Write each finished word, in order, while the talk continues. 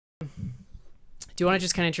Do you want to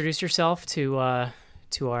just kind of introduce yourself to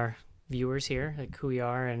our viewers here, like who you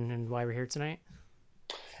are and why we're here tonight?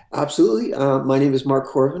 Absolutely. My name is Mark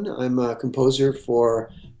Korven. I'm a composer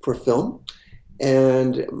for film,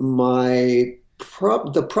 and the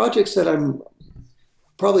projects that I'm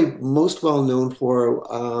probably most well known for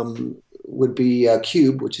would be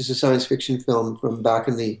Cube, which is a science fiction film from back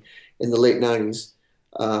in the late '90s,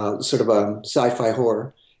 sort of a sci-fi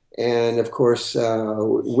horror, and of course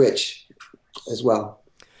Witch as well.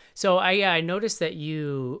 So I noticed that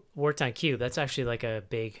you worked on Cube. That's actually like a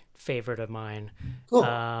big favorite of mine. Cool.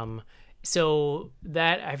 Um, so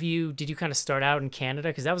that have you did you kind of start out in Canada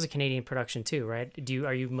because that was a Canadian production too, right?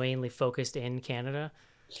 Are you mainly focused in Canada?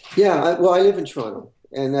 Yeah. Well, I live in Toronto,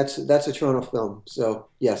 and that's a Toronto film. So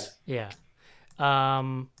yes. Yeah.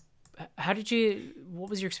 Um, how did you? What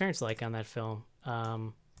was your experience like on that film?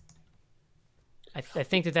 I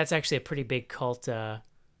think that that's actually a pretty big cult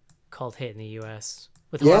hit in the U.S.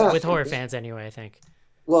 Yeah. with horror fans anyway. I think.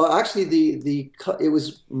 Well, actually, it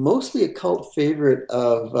was mostly a cult favorite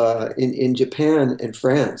of in Japan and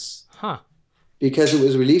France Huh. because it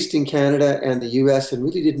was released in Canada and the U.S. and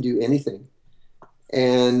really didn't do anything.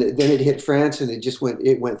 And then it hit France and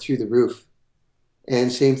it went through the roof.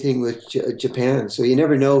 And same thing with Japan. So you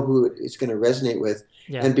never know who it's going to resonate with.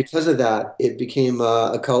 Yeah. And because of that, it became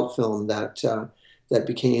a cult film that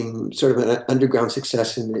became sort of an underground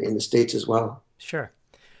success in the States as well. Sure.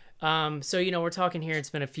 So we're talking here. It's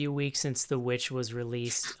been a few weeks since The Witch was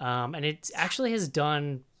released, and it actually has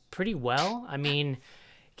done pretty well. I mean,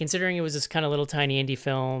 considering it was this kind of little tiny indie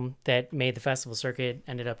film that made the festival circuit,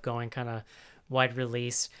 ended up going kind of wide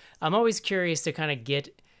release. I'm always curious to kind of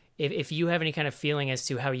get if you have any kind of feeling as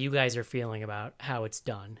to how you guys are feeling about how it's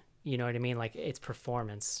done. You know what I mean? Like its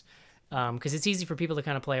performance. Because it's easy for people to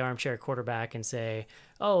kind of play armchair quarterback and say,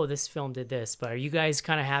 "Oh, this film did this," but are you guys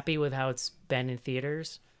kind of happy with how it's been in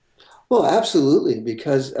theaters? Well, absolutely,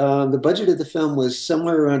 because the budget of the film was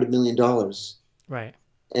somewhere around $1 million. Right.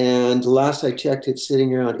 And last I checked, it's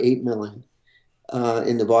sitting around 8 million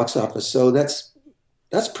in the box office. So that's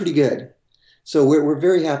pretty good. So we're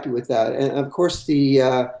very happy with that. And of course,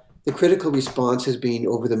 the critical response has been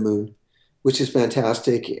over the moon, which is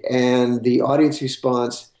fantastic. And the audience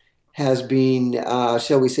response has been,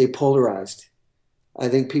 shall we say, polarized. I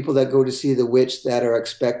think people that go to see The Witch that are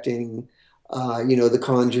expecting, The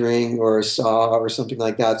Conjuring or Saw or something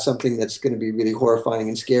like that, something that's going to be really horrifying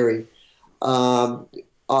and scary, um,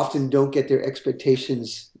 often don't get their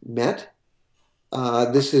expectations met.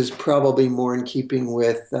 This is probably more in keeping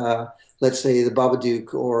with, let's say, The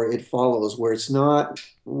Babadook or It Follows, where it's not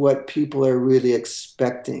what people are really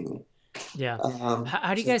expecting. Yeah.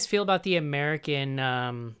 How do you So, guys feel about the American,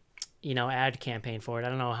 ad campaign for it? I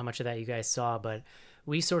don't know how much of that you guys saw, but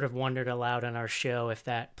we sort of wondered aloud on our show if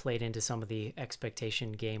that played into some of the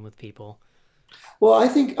expectation game with people. well, I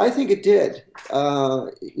think it did.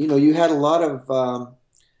 You had a lot of,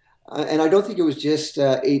 and I don't think it was just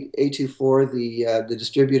A24, the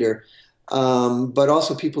distributor, but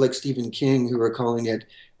also people like Stephen King who were calling it,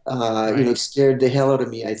 Right. scared the hell out of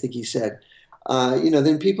me. I think he said.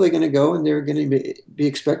 Then people are going to go and they're going to be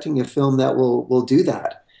expecting a film that will do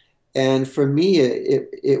that. And for me,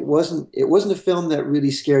 it wasn't a film that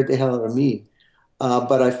really scared the hell out of me.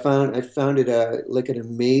 But I found it like an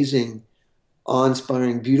amazing,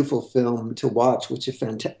 awe-inspiring, beautiful film to watch, with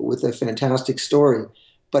a fantastic story.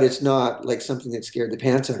 But it's not like something that scared the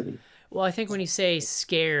pants out of me. Well, I think when you say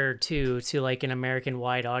scared to like an American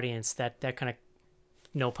wide audience, that kind of,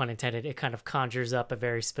 no pun intended, it kind of conjures up a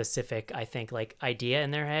very specific, I think, like idea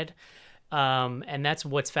in their head. And that's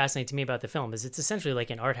what's fascinating to me about the film is it's essentially like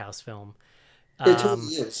an art house film. It totally Um,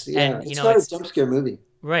 is. Yeah, and it's not a it's jump scare movie.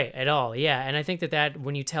 right at all. Yeah. And I think that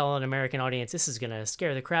when you tell an American audience, this is going to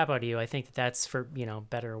scare the crap out of you, I think that's for,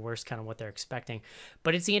 better or worse, kind of what they're expecting.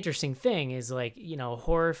 But it's the interesting thing is like,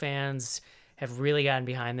 horror fans have really gotten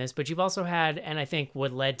behind this, but you've also had, and I think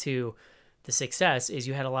what led to the success is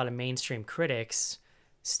you had a lot of mainstream critics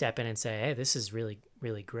step in and say, "Hey, this is really,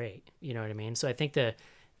 really great." You know what I mean? So I think the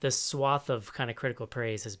swath of kind of critical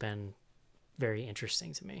praise has been very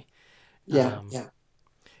interesting to me. Yeah, Um, yeah.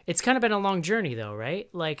 it's kind of been a long journey though, right?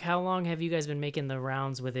 Like how long have you guys been making the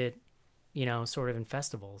rounds with it, sort of in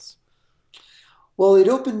festivals? Well, it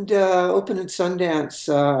opened in Sundance.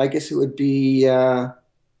 I guess it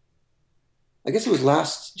was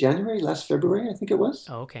last January, last February, I think it was.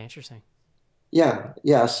 Oh, okay, interesting. Yeah,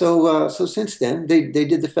 yeah. So since then, they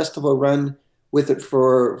did the festival run with it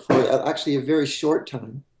for actually a very short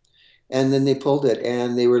time, and then they pulled it,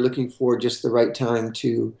 and they were looking for just the right time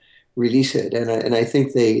to release it, and I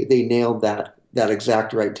think they nailed that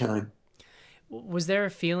exact right time. Was there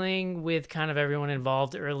a feeling with kind of everyone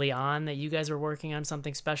involved early on that you guys were working on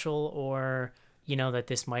something special, or that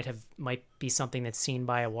this might be something that's seen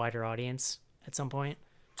by a wider audience at some point?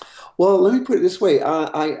 Well, let me put it this way.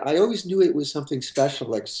 I always knew it was something special.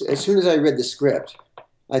 Like as soon as I read the script,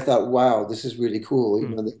 I thought, wow, this is really cool.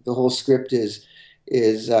 Hmm. The whole script is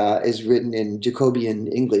written in Jacobean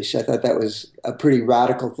English. I thought that was a pretty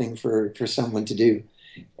radical thing for someone to do.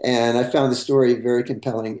 And I found the story very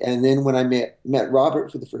compelling. And then when I met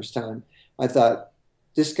Robert for the first time, I thought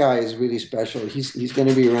this guy is really special. He's going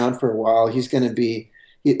to be around for a while. He's going to be.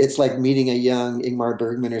 It's like meeting a young Ingmar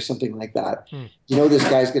Bergman or something like that. Hmm. This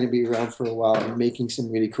guy's going to be around for a while and making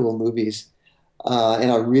some really cool movies.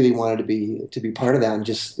 And I really wanted to be part of that and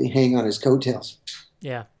just hang on his coattails.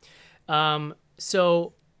 Yeah.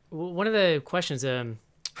 So one of the questions,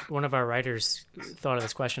 one of our writers thought of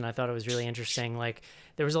this question. I thought it was really interesting. Like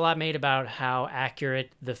there was a lot made about how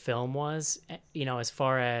accurate the film was, as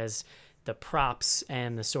far as the props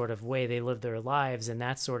and the sort of way they lived their lives and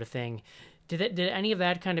that sort of thing. Did any of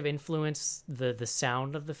that kind of influence the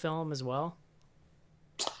sound of the film as well?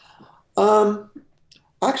 Um,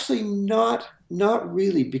 Actually, not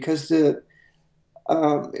really, because the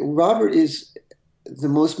Robert is the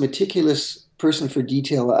most meticulous person for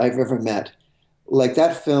detail I've ever met. Like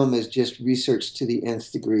that film is just researched to the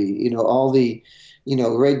nth degree. All the,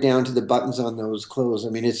 right down to the buttons on those clothes. I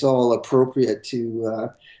mean, it's all appropriate to,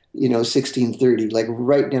 1630, like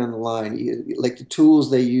right down the line. Like the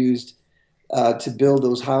tools they used to build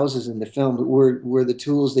those houses in the film were the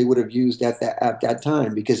tools they would have used at that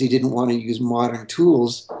time because he didn't want to use modern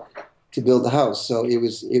tools to build the house. So it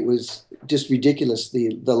was just ridiculous the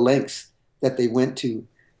lengths that they went to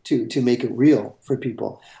make it real for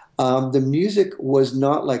people. The music was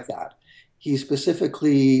not like that. He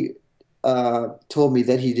specifically told me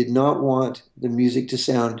that he did not want the music to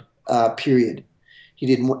sound period. He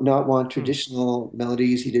did not want Hmm. traditional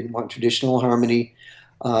melodies. He didn't want traditional harmony.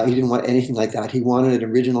 He didn't want anything like that. He wanted an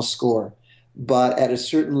original score, but at a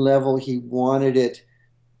certain level, he wanted it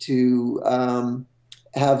to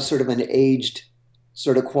have sort of an aged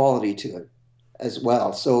sort of quality to it as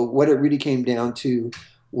well. So what it really came down to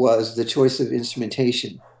was the choice of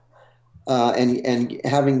instrumentation and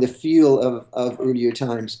having the feel of earlier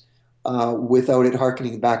times without it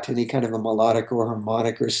harkening back to any kind of a melodic or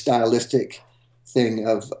harmonic or stylistic thing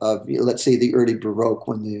of let's say the early Baroque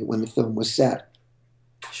when the film was set.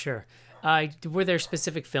 Sure. Were there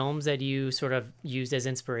specific films that you sort of used as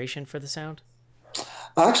inspiration for the sound?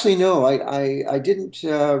 Actually, no, I didn't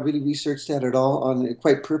really research that at all on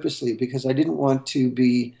quite purposely because I didn't want to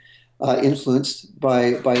be influenced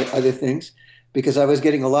by other things because I was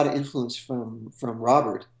getting a lot of influence from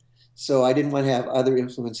Robert. So I didn't want to have other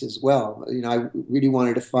influence as well. I really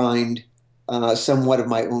wanted to find somewhat of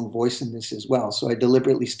my own voice in this as well. So I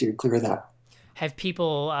deliberately steered clear of that. Have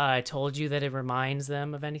people told you that it reminds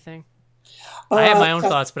them of anything? I have my own Yeah,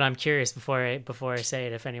 thoughts, but I'm curious before I say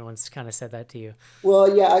it if anyone's kind of said that to you.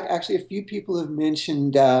 well, yeah, actually, a few people have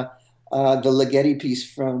mentioned the Ligeti piece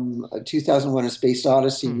from 2001: A Space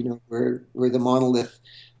Odyssey. Hmm. Where the monolith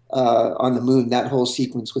on the moon, that whole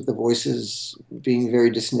sequence with the voices being very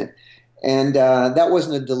dissonant, and that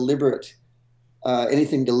wasn't a deliberate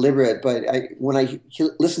anything deliberate. But when I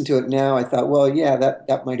listened to it now, I thought, well, yeah,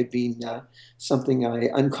 that might have been something I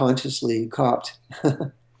unconsciously copped.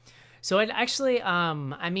 So it actually,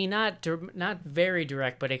 I mean, not very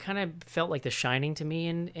direct, but it kind of felt like The Shining to me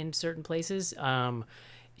in certain places.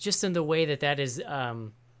 Just in the way that is,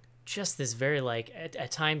 just this very like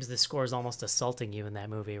at times the score is almost assaulting you in that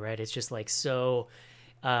movie, right? It's just like so,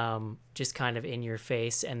 just kind of in your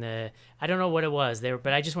face, and I don't know what it was there,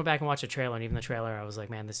 but I just went back and watched the trailer, and even the trailer, I was like,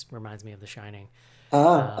 man, this reminds me of The Shining.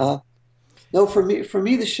 Ah, Um, no, for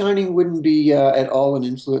me, The Shining wouldn't be at all an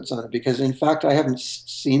influence on it because, in fact, I haven't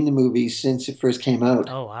seen the movie since it first came out.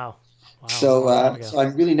 oh wow, wow, it was a So, long time ago. so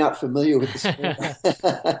I'm really not familiar with the score.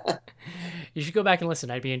 You should go back and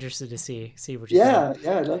listen. I'd be interested to see what you think. Yeah,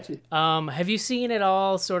 yeah, I'd love to. Have you seen it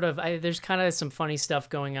all? Sort of. There's kind of some funny stuff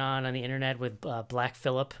going on the internet with Black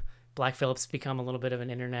Phillip. Black Phillip's become a little bit of an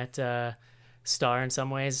internet star in some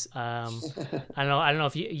ways. I don't know. I don't know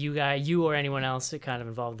if you or anyone else kind of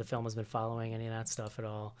involved in the film has been following any of that stuff at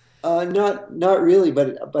all. Not really,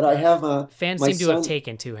 but I have Fans my seem to have son.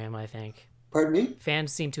 taken to him. I think Pardon me?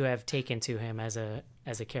 fans seem to have taken to him as a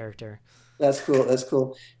character. That's cool. That's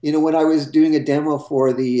cool. When I was doing a demo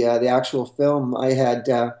for the actual film, I had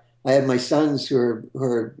my sons who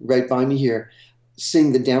are right by me here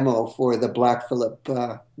sing the demo for the Black Phillip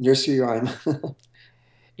nursery rhyme.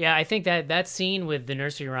 Yeah, I think that scene with the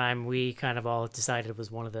nursery rhyme, we kind of all decided was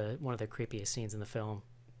one of the creepiest scenes in the film.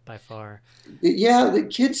 by far. Yeah, the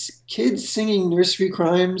kids singing nursery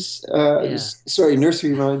rhymes, Yeah, sorry,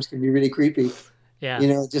 nursery rhymes can be really creepy. yeah.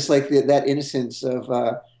 Just like that innocence of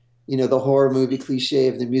the horror movie cliche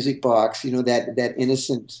of the music box. That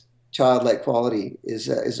innocent childlike quality is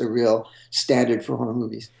a real standard for horror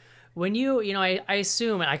movies. When I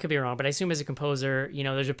assume, and I could be wrong, but I assume as a composer,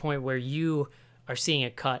 there's a point where you are seeing a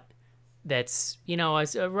cut that's,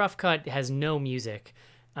 as a rough cut has no music.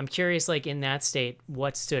 I'm curious, like in that state,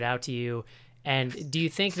 what stood out to you, and do you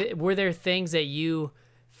think that were there things that you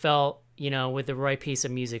felt, with the right piece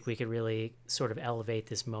of music, we could really sort of elevate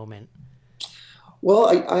this moment? Well,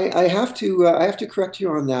 I have to correct you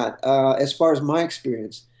on that. As far as my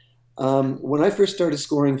experience, when I first started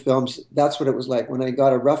scoring films, that's what it was like. When I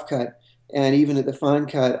got a rough cut, and even at the fine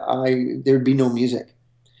cut, there'd be no music.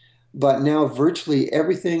 But now virtually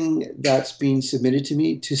everything that's being submitted to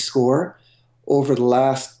me to score over the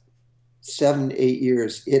last 7, 8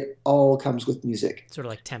 years, it all comes with music. Sort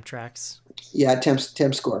of like temp tracks. Yeah, temp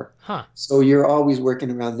score. Huh. So you're always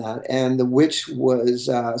working around that, and The Witch was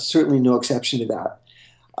certainly no exception to that.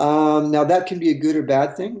 Now that can be a good or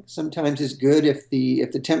bad thing. Sometimes it's good if the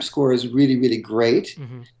temp score is really really great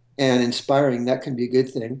Hmm. and inspiring. That can be a good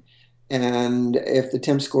thing. And if the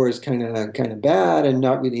temp score is kind of bad and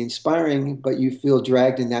not really inspiring, but you feel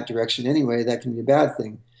dragged in that direction anyway, that can be a bad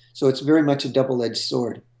thing. So it's very much a double-edged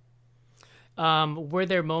sword. Were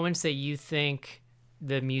there moments that you think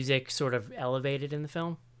the music sort of elevated in the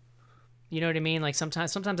film? You know what I mean? Like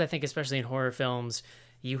sometimes I think, especially in horror films,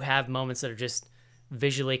 you have moments that are just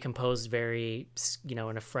visually composed very, in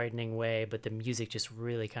a frightening way, but the music just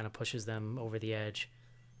really kind of pushes them over the edge.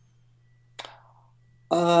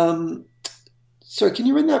 Um, Sorry, can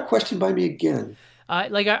you run that question by me again?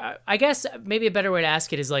 I guess maybe a better way to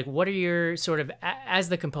ask it is like, what are your sort of, as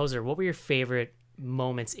the composer, what were your favorite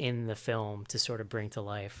moments in the film to sort of bring to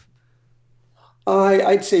life?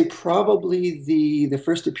 I'd say probably the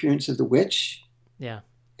first appearance of the witch Yeah.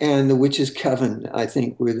 and the witch's coven. I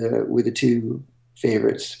think were the two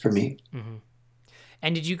favorites for me. Hmm.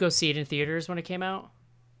 And did you go see it in theaters when it came out?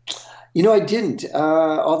 I didn't.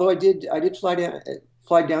 Although I did fly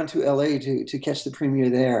down to LA to catch the premiere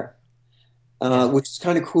there, Yeah. which is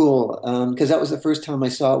kind of cool because that was the first time I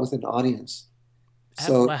saw it with an audience.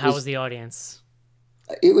 So it How was was the audience?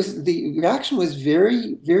 it was the reaction was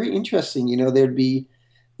very very interesting. There'd be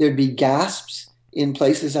gasps in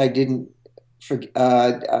places I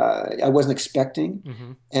wasn't expecting,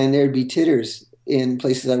 Hmm. and there'd be titters in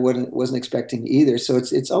places I wasn't expecting either. So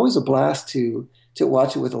it's always a blast to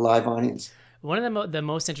watch it with a live audience. One of the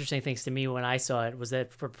most interesting things to me when I saw it was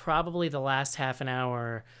that for probably the last half an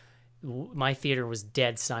hour, my theater was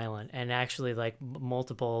dead silent, and actually, like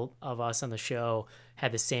multiple of us on the show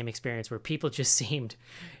had the same experience where people just seemed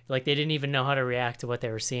like they didn't even know how to react to what they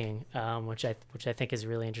were seeing, which I think is a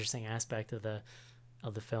really interesting aspect of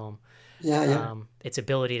the film. Yeah, yeah. Its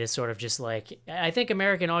ability to sort of just like, I think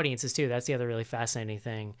American audiences too. That's the other really fascinating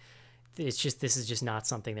thing. It's just this is just not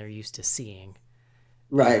something they're used to seeing,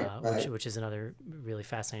 Right, right. which is another really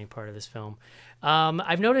fascinating part of this film.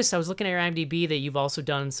 I've noticed, I was looking at your IMDb, that you've also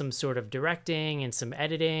done some sort of directing and some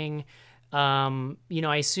editing.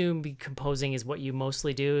 I assume composing is what you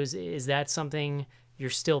mostly do. Is that something you're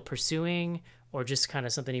still pursuing, or just kind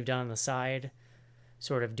of something you've done on the side,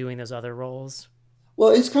 sort of doing those other roles? Well,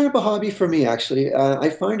 it's kind of a hobby for me, actually. I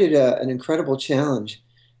find it an incredible challenge,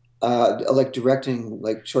 like directing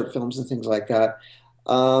like short films and things like that.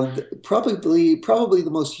 Probably the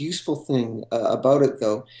most useful thing about it,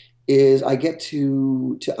 though, is I get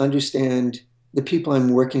to understand the people I'm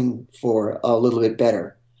working for a little bit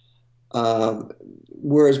better.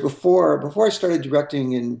 Whereas before I started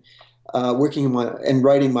directing and working and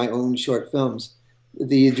writing my own short films,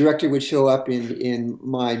 the director would show up in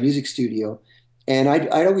my music studio, and I'd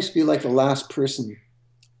always feel like the last person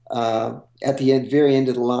at the very end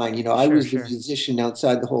of the line. I Sure, was the sure. musician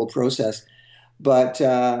outside the whole process. But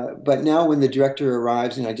now when the director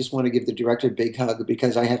arrives, and I just want to give the director a big hug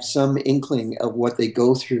because I have some inkling of what they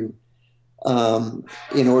go through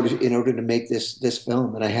in order to make this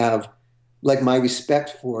film, and I have like my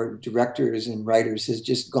respect for directors and writers has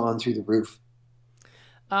just gone through the roof.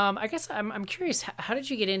 I guess I'm curious. How did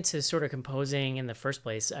you get into sort of composing in the first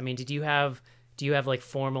place? I mean, do you have like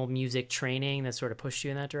formal music training that sort of pushed you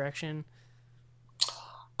in that direction?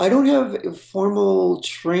 I don't have formal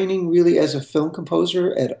training really as a film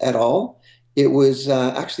composer at all. It was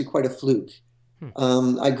actually quite a fluke.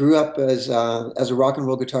 Hmm. I grew up as a rock and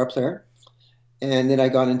roll guitar player, and then I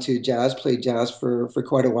got into jazz, played jazz for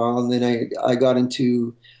quite a while, and then I got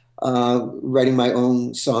into writing my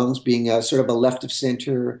own songs, being a sort of a left of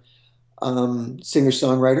center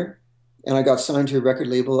singer-songwriter, and I got signed to a record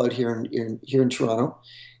label out here in Toronto.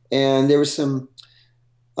 And there was some.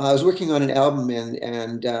 I was working on an album,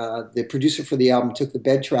 and the producer for the album took the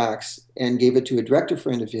bed tracks and gave it to a director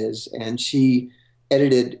friend of his, and she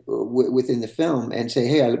edited within the film and say,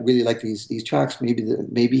 "Hey, I really like these tracks.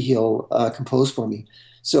 Maybe he'll compose for me."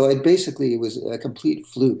 So it was a complete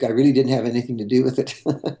fluke. I really didn't have anything to do with it.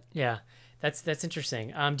 Yeah, that's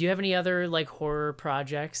interesting. Do you have any other like horror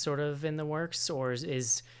projects sort of in the works, or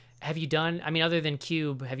have you done? I mean, other than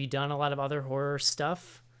Cube, have you done a lot of other horror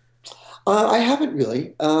stuff? I haven't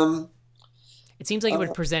really. It seems like it would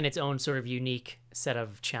Uh, present its own sort of unique set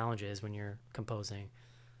of challenges when you're composing.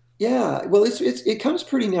 Yeah, well, it comes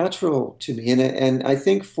pretty natural to me, and I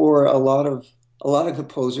think for a lot of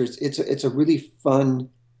composers, it's a really fun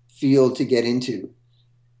field to get into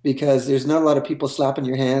because there's not a lot of people slapping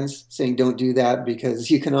your hands saying don't do that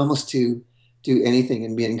because you can almost do anything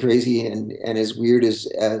and being crazy and as weird as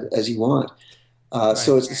you want.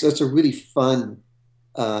 So Right. it's a really fun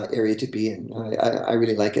area to be in. I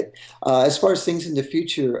really like it. As far as things in the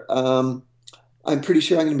future, I'm pretty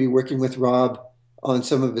sure I'm going to be working with Rob on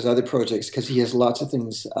some of his other projects because he has lots of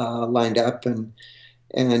things lined up, and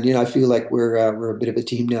I feel like we're a bit of a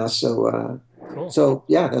team now. So Cool. so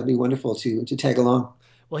yeah, that'd be wonderful to tag along.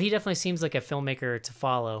 Well, he definitely seems like a filmmaker to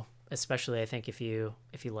follow, especially I think if you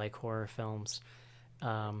like horror films.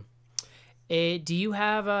 Um, do you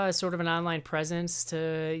have a sort of an online presence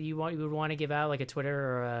you would want to give out, like a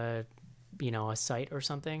Twitter or a site or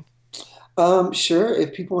something? Sure.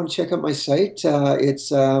 If people want to check out my site, it's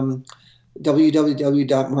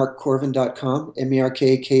www.markkorven.com,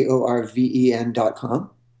 MERKKORVEN.com.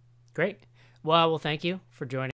 Great. Well, thank you for joining.